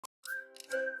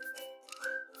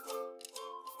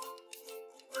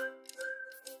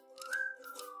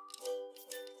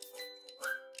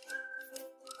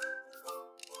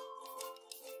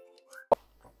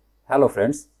Hello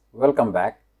friends, welcome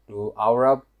back to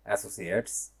ETABS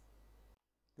Associates.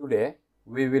 Today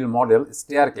we will model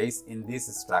staircase in this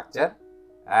structure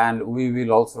and we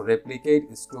will also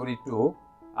replicate story 2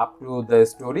 up to the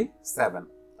story 7.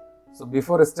 So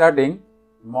before starting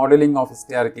modeling of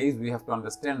staircase, we have to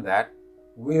understand that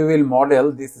we will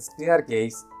model this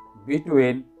staircase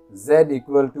between z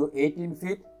equal to 18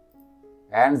 feet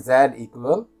and z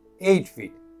equal 8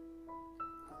 feet.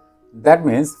 That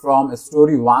means from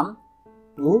story 1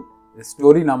 to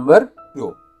story number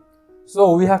 2.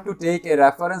 So we have to take a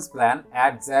reference plan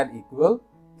at z equal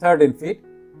 13 feet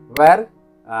where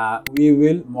we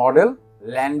will model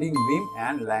landing beam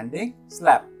and landing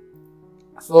slab.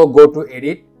 So go to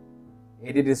edit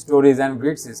stories and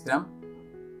grid system,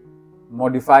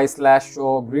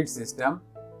 modify/show grid system,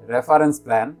 reference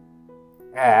plan,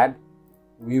 add,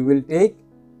 we will take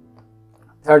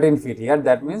 13 feet here,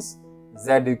 that means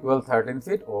z equal 13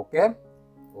 feet, okay,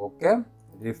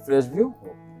 refresh view,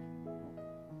 okay.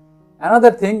 Another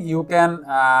thing, you can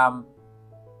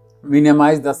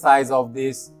minimize the size of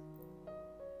this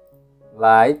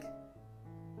like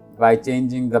by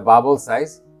changing the bubble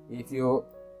size. If you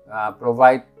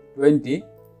provide 20,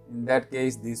 in that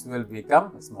case this will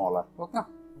become smaller, okay,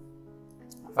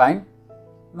 fine.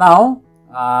 Now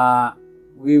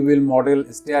we will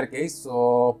model staircase.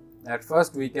 So at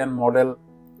first we can model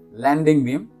landing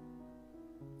beam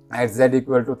at z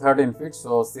equal to 13 feet.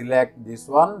 So select this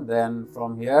one, then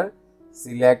from here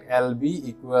select LB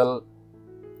equal,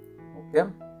 okay,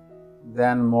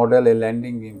 then model a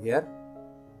landing beam here.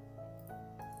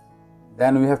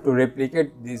 Then we have to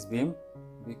replicate this beam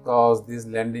because this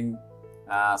landing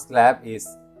slab is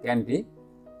canty.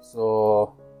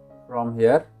 So from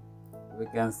here we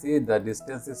can see the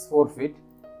distance is 4 feet.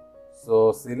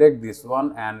 So select this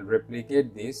one and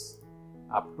replicate this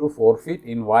up to 4 feet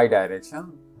in y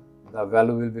direction. The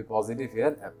value will be positive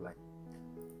here, apply.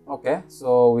 Okay,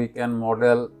 so we can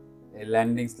model a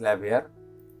landing slab here.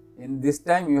 In this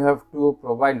time you have to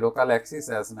provide local axis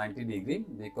as 90 degree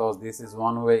because this is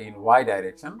one way in y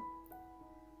direction.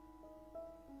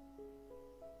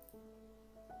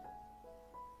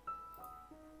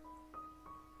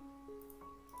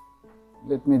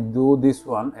 Let me do this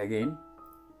one again.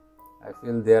 I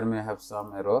feel there may have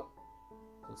some error.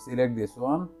 So select this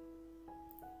one,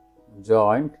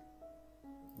 joint,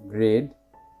 grid,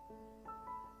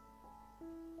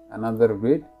 another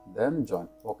grid, then joint,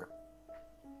 okay.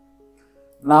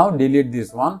 Now delete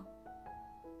this one,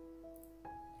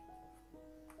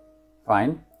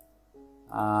 fine.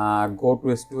 Go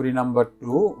to story number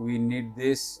 2, we need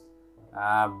this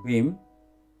beam,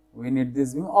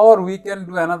 or we can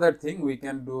do another thing. We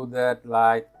can do that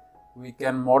like we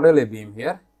can model a beam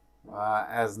here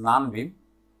as non-beam,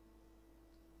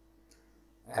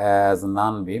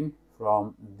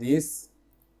 from this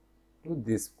to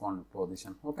this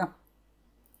position, okay.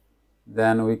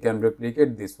 Then we can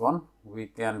replicate this one,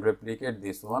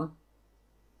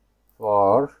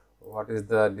 for what is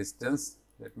the distance,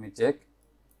 let me check.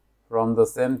 From the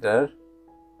center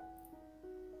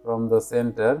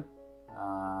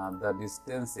the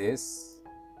distance is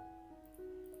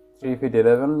 3 feet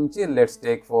 11 inches, let's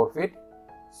take 4 feet.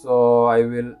 So I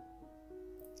will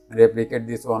replicate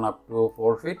this one up to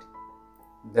 4 feet,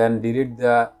 then delete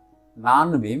the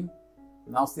non-beam.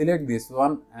 Now select this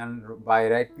one and by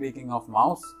right clicking of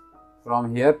mouse,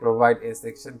 from here provide a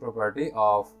section property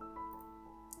of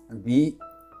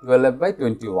B12 by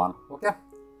 21, okay,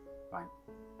 fine.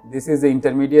 This is the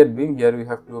intermediate beam. Here we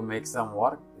have to make some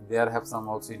work. There have some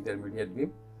also intermediate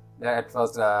beam. There at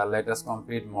first let us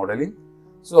complete modeling.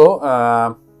 So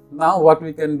now what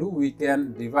we can do, we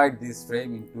can divide this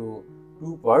frame into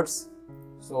 2 parts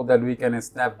so that we can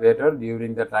snap better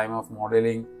during the time of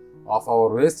modeling of our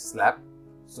waste slab.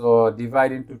 So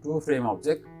divide into 2 frame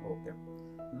object, okay.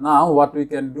 Now what we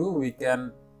can do, we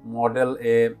can model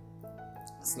a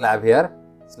slab here,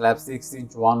 slab 6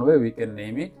 inch one way, we can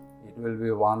name it. It will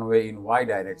be one way in y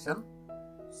direction.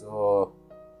 So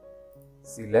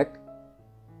select,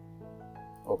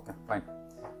 okay, fine.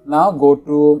 Now go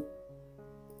to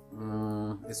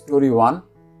story 1.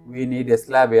 We need a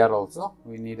slab here also,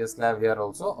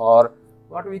 or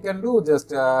what we can do,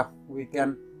 just we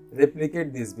can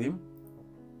replicate this beam.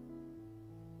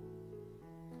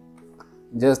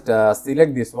 Just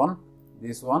select this one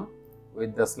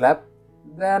with the slab,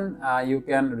 then you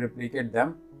can replicate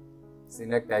them.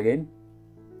 Select again,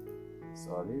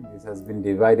 sorry, this has been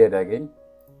divided again,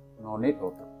 no need,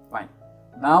 okay, fine.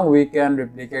 Now we can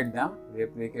replicate them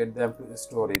to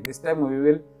story. This time we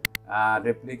will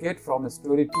replicate from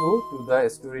story 2 to the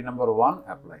story number 1,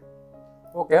 apply,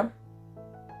 okay.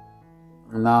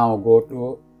 Now go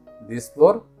to this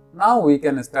floor. Now we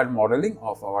can start modeling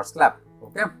of our slab.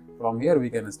 Okay, from here we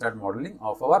can start modeling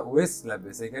of our waste slab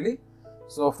basically.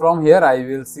 So from here I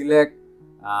will select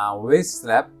waste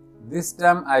slab. This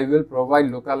time I will provide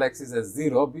local axis as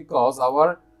 0 because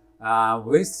our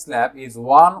waste slab is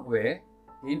one way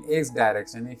in x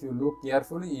direction. If you look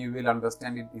carefully, you will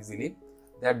understand it easily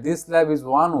that this slab is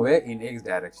one way in x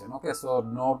direction. Okay, so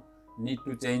no need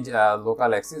to change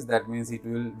local axis, that means it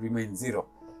will remain 0.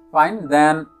 Fine,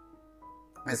 then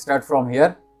I start from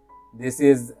here. This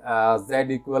is z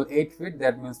equal 8 feet,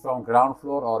 that means from ground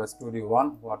floor or story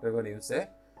 1, whatever you say.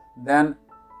 Then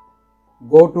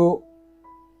go to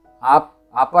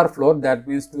upper floor, that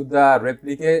means to the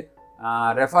replicate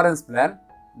reference plan.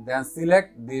 Then select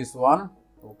this one.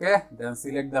 Okay, then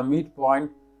select the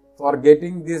midpoint. For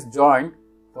getting this joint,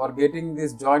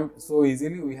 so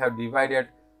easily we have divided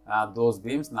those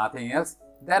beams, nothing else.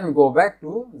 Then go back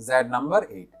to z number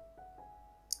 8,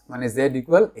 when z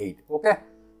equal 8. Okay,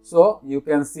 so you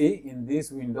can see in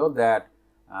this window that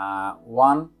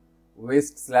one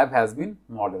waste slab has been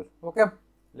modeled. Okay,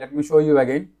 let me show you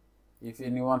again. If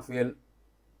anyone feel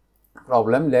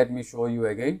problem, let me show you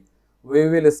again. We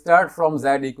will start from z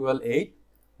equal 8.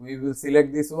 We will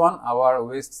select this one. Our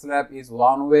waste slab is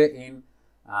one way in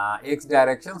x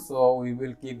direction, so we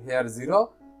will keep here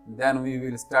 0. Then we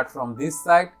will start from this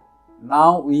side.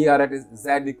 Now we are at z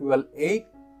equal 8.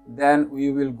 Then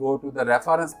we will go to the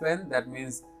reference plane, that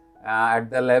means at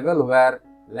the level where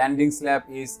landing slab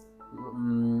is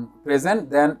present.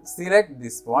 Then select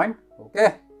this point.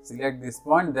 Okay, select this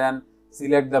point, then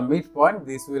select the midpoint.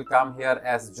 This will come here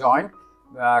as joint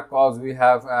because we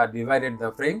have divided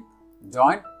the frame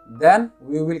joint. Then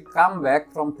we will come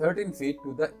back from 13 feet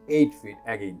to the 8 feet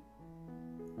again.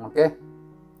 Okay,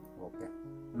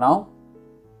 now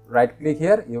right click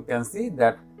here, you can see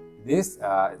that this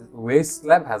waste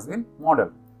slab has been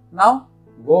modeled. Now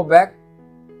go back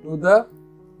to the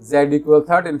z equal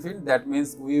 13 feet, that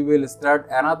means we will start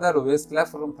another waste slab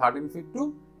from 13 feet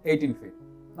to 18 feet.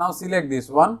 Now select this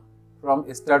one,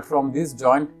 start from this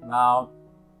joint. Now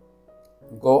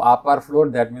go upper floor,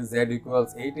 that means z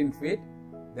equals 18 feet.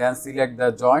 Then select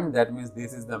the joint, that means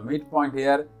this is the midpoint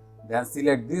here. Then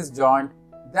select this joint,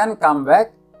 then come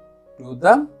back to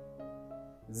the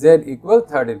z equal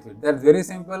 13 feet. That's very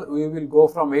simple. We will go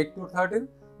from 8 to 13,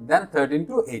 then 13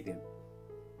 to 18.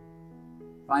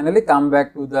 Finally come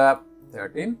back to the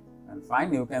 13, and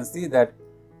fine, you can see that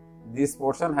this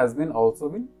portion has been also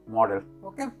been modeled.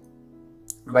 Okay,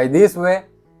 by this way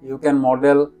you can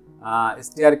model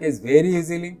staircase very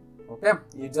easily. Okay,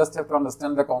 you just have to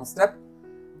understand the concept.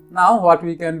 Now what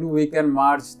we can do, we can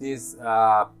merge this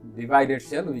divided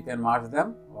shell, we can merge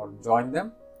them or join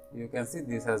them. You can see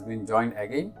this has been joined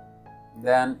again.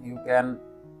 Then you can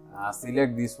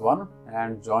select this one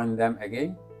and join them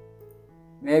again.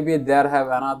 Maybe there have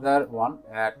another one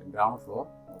at ground floor.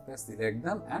 Okay, select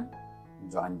them and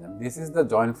join them. This is the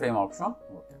join frame option.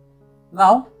 Okay,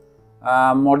 now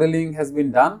modeling has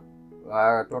been done,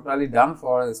 totally done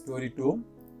for story 2.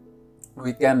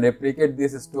 We can replicate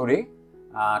this story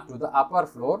to the upper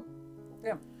floor.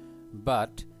 Okay,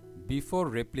 but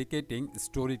before replicating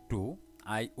story 2,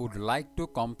 I would like to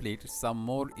complete some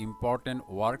more important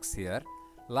works here.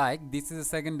 Like this is a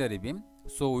secondary beam,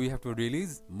 so we have to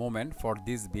release moment for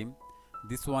this beam.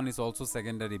 This one is also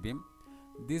secondary beam.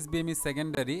 This beam is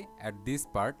secondary at this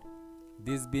part.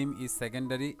 This beam is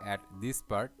secondary at this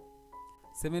part.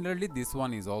 Similarly, this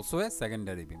one is also a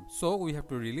secondary beam. So we have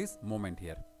to release moment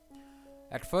here.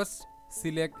 At first,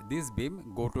 select this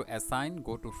beam, go to assign,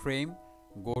 go to frame,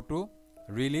 go to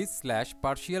release /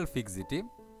 partial fixity.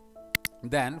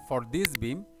 Then for this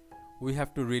beam, we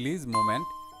have to release moment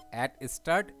at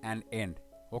start and end.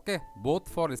 Okay, both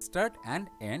for start and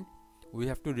end, we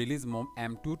have to release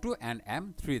M22 and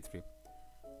M33.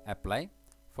 Apply.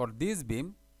 For this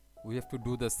beam, we have to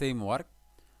do the same work.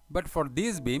 But for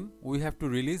this beam, we have to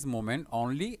release moment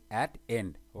only at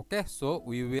end. Okay, so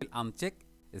we will uncheck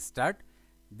start.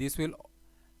 This will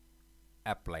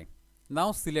apply.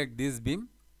 Now select this beam.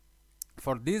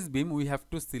 For this beam, we have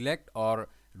to select or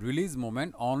release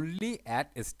moment only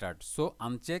at start. So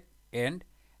uncheck end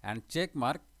and check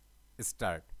mark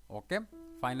start. Okay,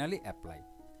 finally apply.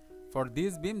 For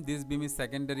this beam is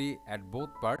secondary at both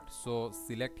parts, so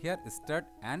select here start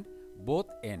and both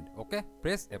end. Okay,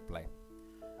 press apply.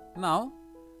 Now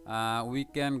we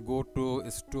can go to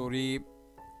story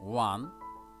 1.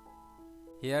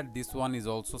 Here this one is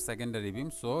also secondary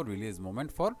beam, so release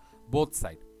moment for both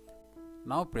sides.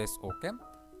 Now press OK.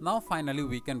 Now finally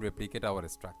we can replicate our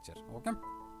structure. Okay,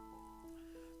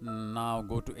 now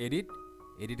go to edit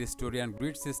story and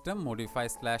grid system, modify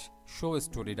 / show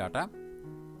story data.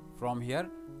 From here,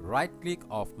 right click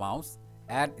of mouse,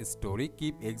 add story,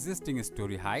 keep existing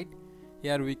story height.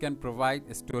 Here we can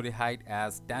provide story height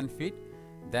as 10 feet.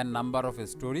 Then number of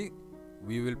story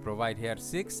we will provide here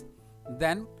 6.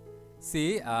 Then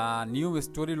see new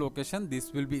story location,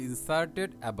 this will be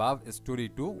inserted above story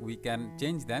 2. We can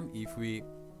change them if we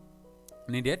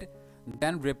need it.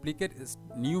 Then replicate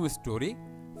new story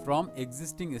from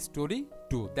existing story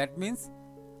 2. That means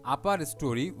upper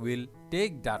story will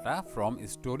take data from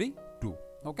story 2.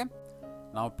 Okay,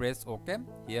 now press OK.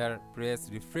 Here press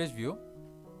refresh view.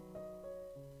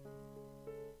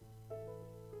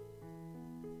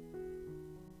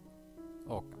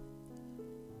 Okay,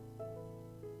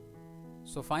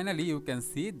 so finally you can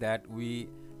see that we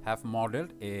have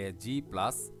modeled a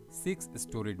G+6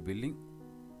 storied building.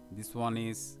 This one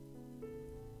is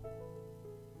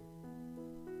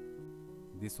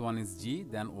G,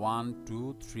 then 1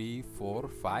 2 3 4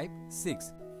 5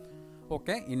 6.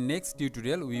 Okay, in next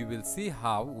tutorial we will see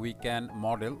how we can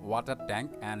model water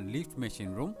tank and lift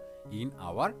machine room in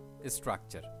our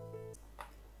structure.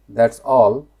 That's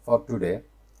all for today.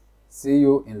 See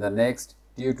you in the next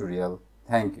tutorial.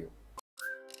 Thank you.